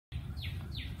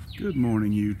Good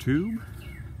morning, YouTube.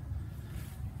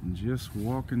 Just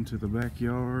walking to the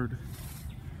backyard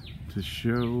to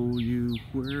show you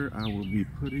where I will be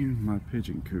putting my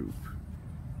pigeon coop.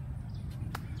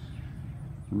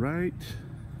 Right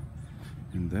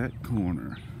in that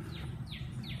corner.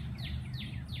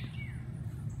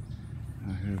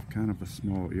 I have kind of a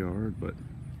small yard,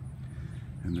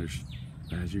 and there's,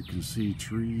 as you can see,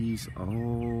 trees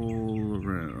all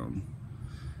around.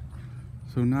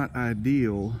 So not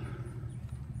ideal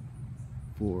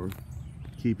for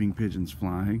keeping pigeons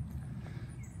flying,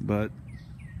 but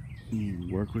you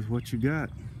work with what you got.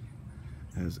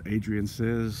 As Adrian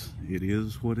says, it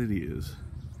is what it is.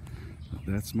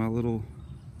 That's my little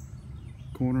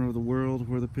corner of the world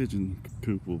where the pigeon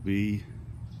coop will be.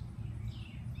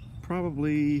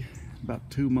 Probably about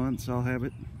 2 months I'll have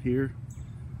it here.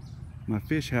 My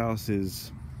fish house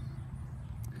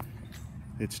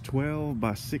it's 12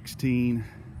 by 16.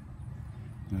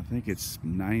 And I think it's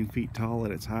 9 feet tall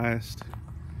at its highest.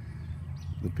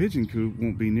 The pigeon coop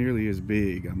won't be nearly as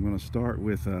big. I'm going to start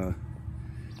with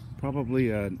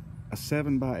probably a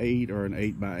 7 by 8 or an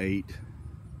 8 by 8.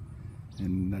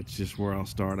 And that's just where I'll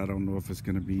start. I don't know if it's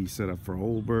going to be set up for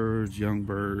old birds, young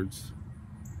birds.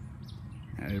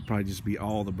 It'll probably just be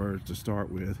all the birds to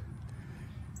start with.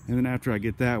 And then after I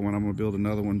get that one, I'm going to build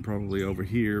another one probably over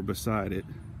here beside it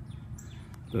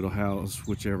that'll house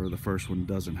whichever the first one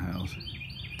doesn't house.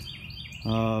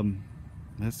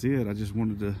 That's it. I just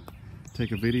wanted to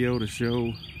take a video to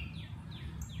show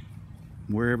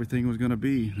where everything was going to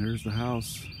be. There's the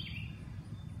house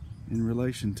in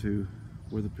relation to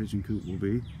where the pigeon coop will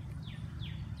be.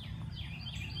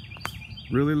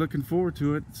 Really looking forward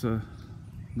to it. It's a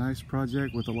nice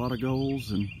project with a lot of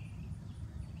goals and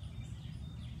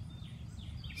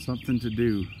something to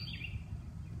do,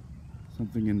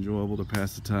 something enjoyable to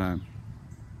pass the time.